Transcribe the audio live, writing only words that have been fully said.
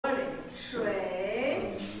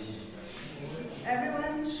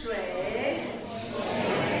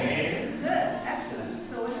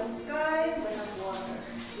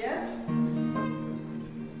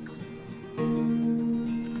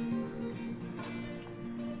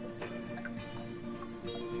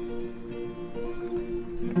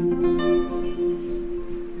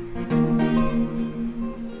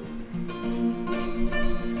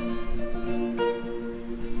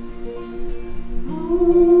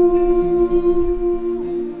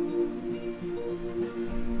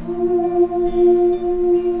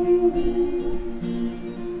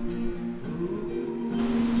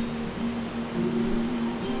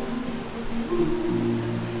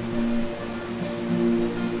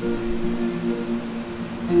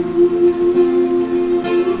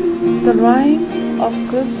The Rhyme of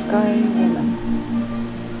Good Sky Woman.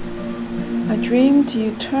 I dreamed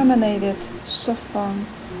you terminated Sofan,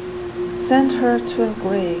 sent her to a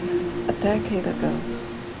grave a decade ago.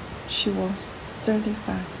 She was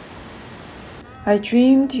 35. I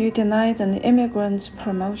dreamed you denied an immigrant's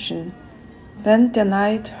promotion, then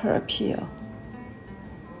denied her appeal.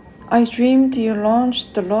 I dreamed you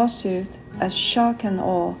launched the lawsuit as shock and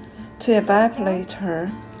awe to evaporate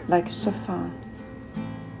her like Sofan.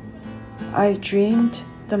 I dreamed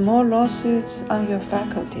the more lawsuits on your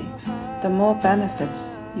faculty, the more benefits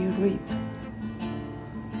you reap.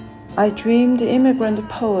 I dreamed the immigrant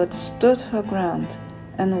poet stood her ground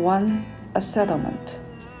and won a settlement.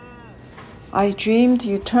 I dreamed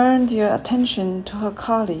you turned your attention to her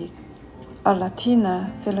colleague, a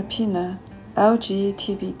Latina, Filipina,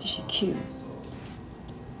 LGBTQ.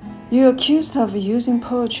 You accused her of using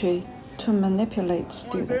poetry to manipulate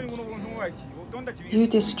students. You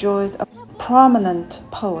destroyed a prominent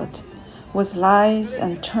poet with lies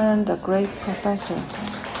and turned a great professor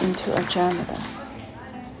into a janitor.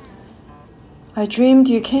 I dreamed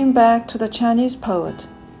you came back to the Chinese poet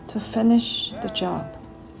to finish the job.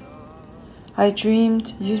 I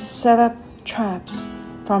dreamed you set up traps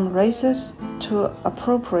from racist to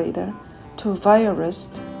appropriator to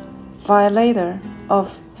voyeurist, violator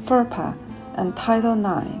of FERPA and Title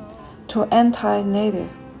IX to anti-native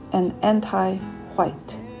and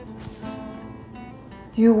anti-white.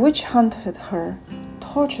 You witch-hunted her,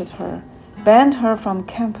 tortured her, banned her from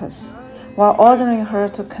campus, while ordering her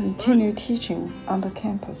to continue teaching on the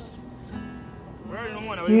campus.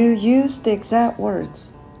 You used the exact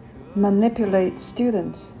words, manipulate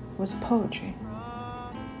students with poetry.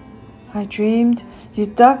 I dreamed you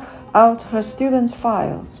dug out her students'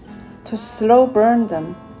 files to slow burn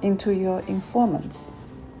them into your informants.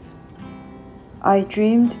 I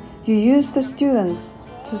dreamed you used the students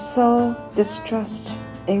to sow distrust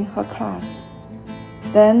in her class,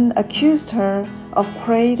 then accused her of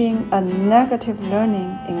creating a negative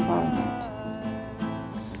learning environment.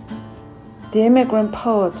 The immigrant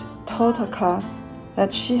poet told her class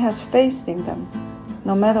that she has faith in them,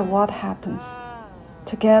 no matter what happens.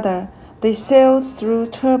 Together, they sailed through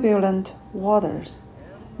turbulent waters,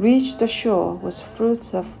 reached the shore with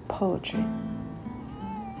fruits of poetry.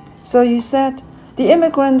 So you said the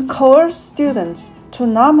immigrant coerced students to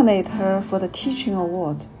nominate her for the teaching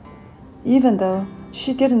award, even though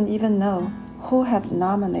she didn't even know who had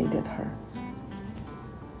nominated her.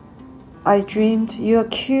 I dreamed you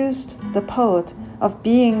accused the poet of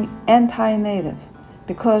being anti-native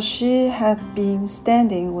because she had been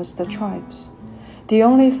standing with the tribes, the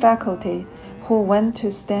only faculty who went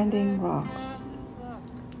to Standing Rocks.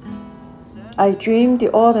 I dreamed the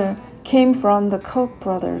order came from the Koch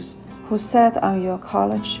brothers who sat on your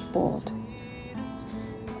college board.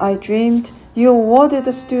 I dreamed you awarded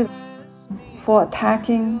the student for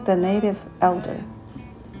attacking the native elder.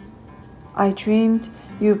 I dreamed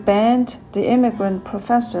you banned the immigrant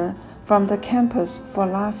professor from the campus for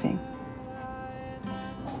laughing.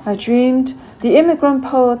 I dreamed the immigrant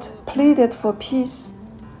poet pleaded for peace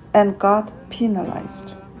and got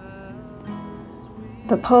penalized.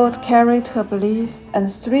 The poet carried her belief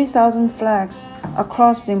and 3,000 flags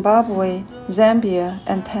across Zimbabwe, Zambia,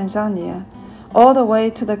 and Tanzania, all the way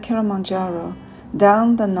to the Kilimanjaro,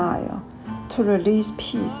 down the Nile, to release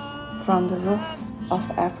peace from the roof of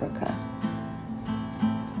Africa.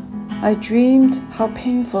 I dreamed how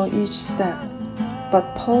painful each step,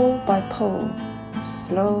 but pole by pole,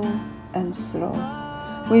 slow and slow,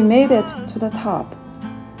 we made it to the top,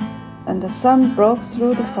 and the sun broke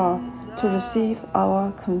through the fog to receive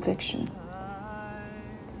our conviction.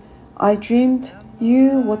 I dreamed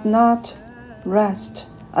you would not rest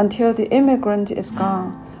until the immigrant is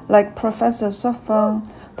gone, like Professor Sofan,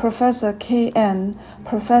 Professor K.N.,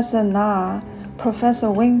 Professor Na, Professor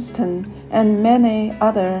Winston, and many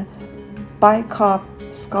other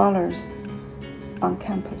BICOP scholars on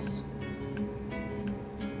campus.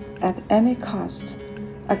 At any cost,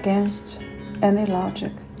 against any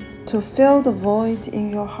logic, to fill the void in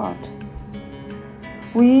your heart.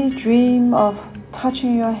 We dream of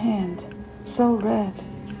touching your hand, so red,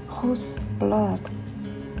 whose blood?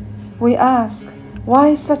 We ask,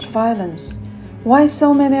 why such violence? Why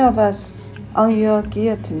so many of us on your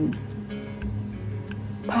guillotine?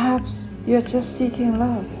 Perhaps you're just seeking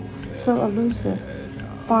love, so elusive,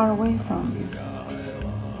 far away from you.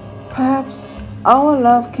 Perhaps our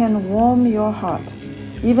love can warm your heart,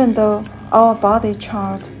 even though our body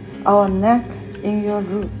charred, our neck in your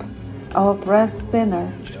loop, our breath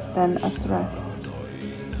thinner than a thread.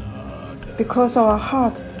 Because our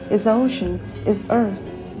heart is ocean, is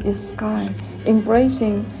earth, is sky,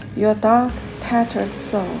 embracing your dark, tattered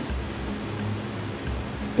soul.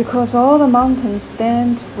 Because all the mountains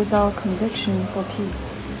stand with our conviction for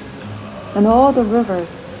peace, and all the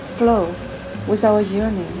rivers flow with our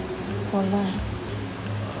yearning for love.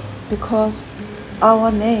 Because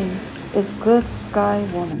our name is Good Sky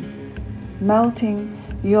Woman, melting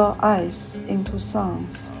your ice into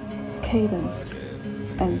songs, cadence,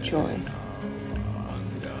 and joy.